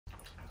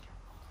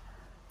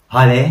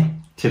Hi there.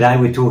 Today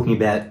we're talking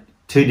about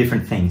two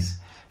different things.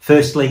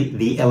 Firstly,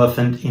 the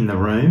elephant in the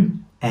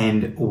room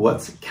and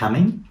what's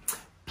coming.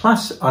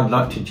 Plus, I'd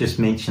like to just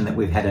mention that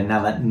we've had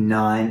another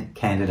 9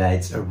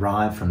 candidates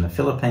arrive from the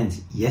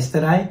Philippines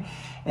yesterday,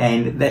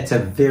 and that's a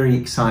very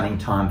exciting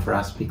time for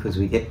us because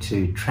we get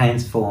to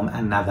transform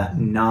another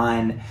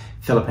 9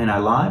 Filipino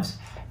lives,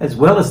 as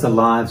well as the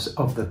lives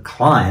of the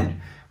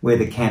client where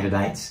the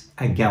candidates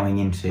are going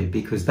into,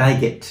 because they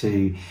get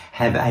to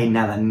have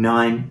another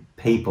 9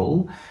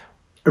 people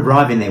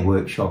arrive in their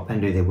workshop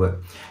and do their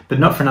work. But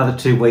not for another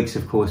 2 weeks,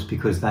 of course,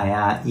 because they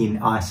are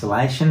in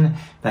isolation.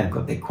 They've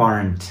got their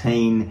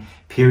quarantine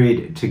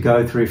period to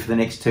go through for the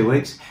next 2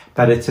 weeks,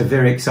 but it's a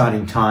very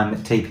exciting time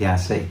at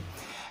TPRC.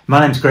 My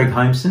name's Greg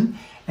Homeson,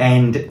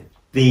 and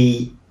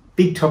the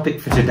big topic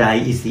for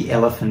today is the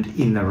elephant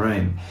in the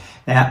room.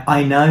 Now,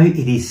 I know it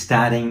is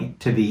starting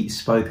to be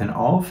spoken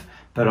of,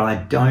 but I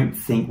don't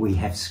think we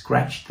have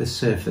scratched the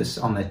surface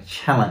on the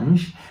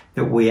challenge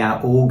that we are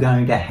all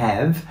going to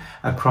have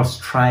across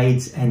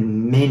trades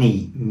and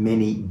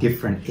many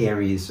different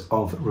areas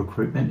of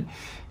recruitment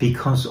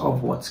because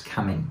of what's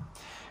coming.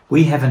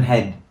 We haven't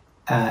had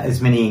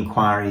as many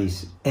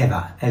inquiries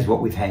ever as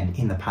what we've had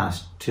in the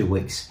past 2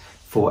 weeks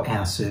for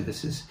our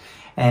services.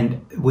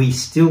 And we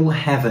still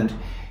haven't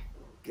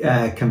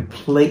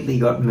completely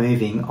got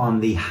moving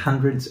on the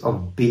hundreds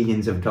of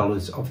billions of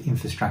dollars of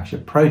infrastructure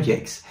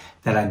projects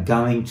that are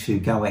going to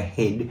go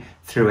ahead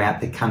throughout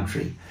the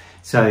country.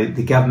 So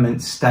the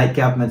governments, state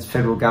governments,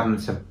 federal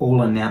governments have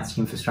all announced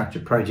infrastructure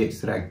projects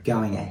that are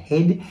going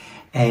ahead,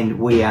 and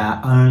we are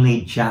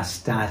only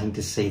just starting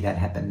to see that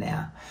happen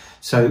now.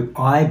 So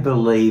I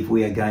believe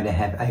we are going to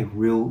have a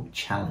real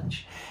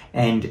challenge.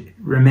 And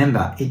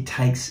remember, it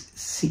takes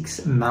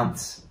 6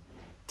 months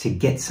to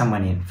get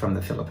someone in from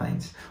the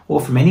Philippines,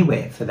 or from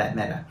anywhere for that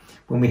matter.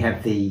 When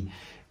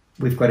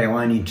we've got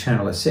our own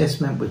internal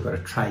assessment, we've got a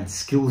trade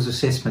skills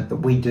assessment that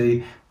we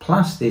do,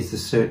 plus there's the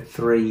Cert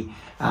 3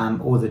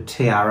 or the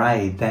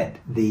TRA that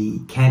the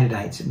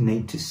candidates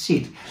need to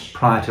sit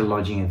prior to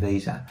lodging a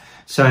visa.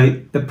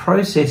 So the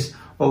process,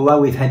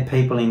 although we've had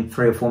people in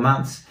 3 or 4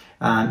 months,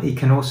 it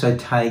can also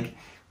take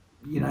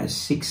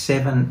 6,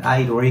 7,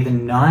 8 or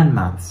even 9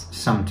 months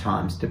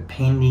sometimes,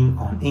 depending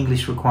on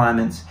English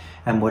requirements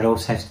and what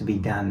else has to be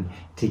done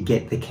to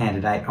get the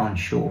candidate on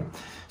shore.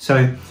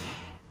 So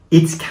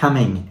it's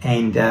coming,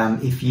 and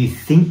if you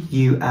think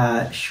you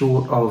are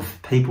short of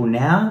people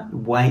now,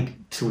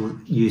 wait till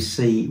you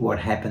see what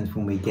happens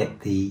when we get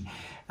the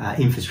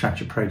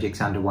infrastructure projects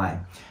underway.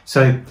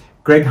 So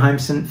Greg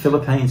Homeson,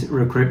 Philippines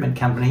Recruitment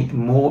Company.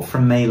 More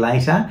from me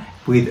later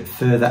with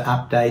further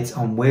updates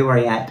on where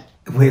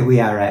we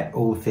are at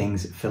all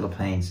things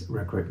Philippines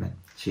recruitment.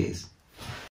 Cheers.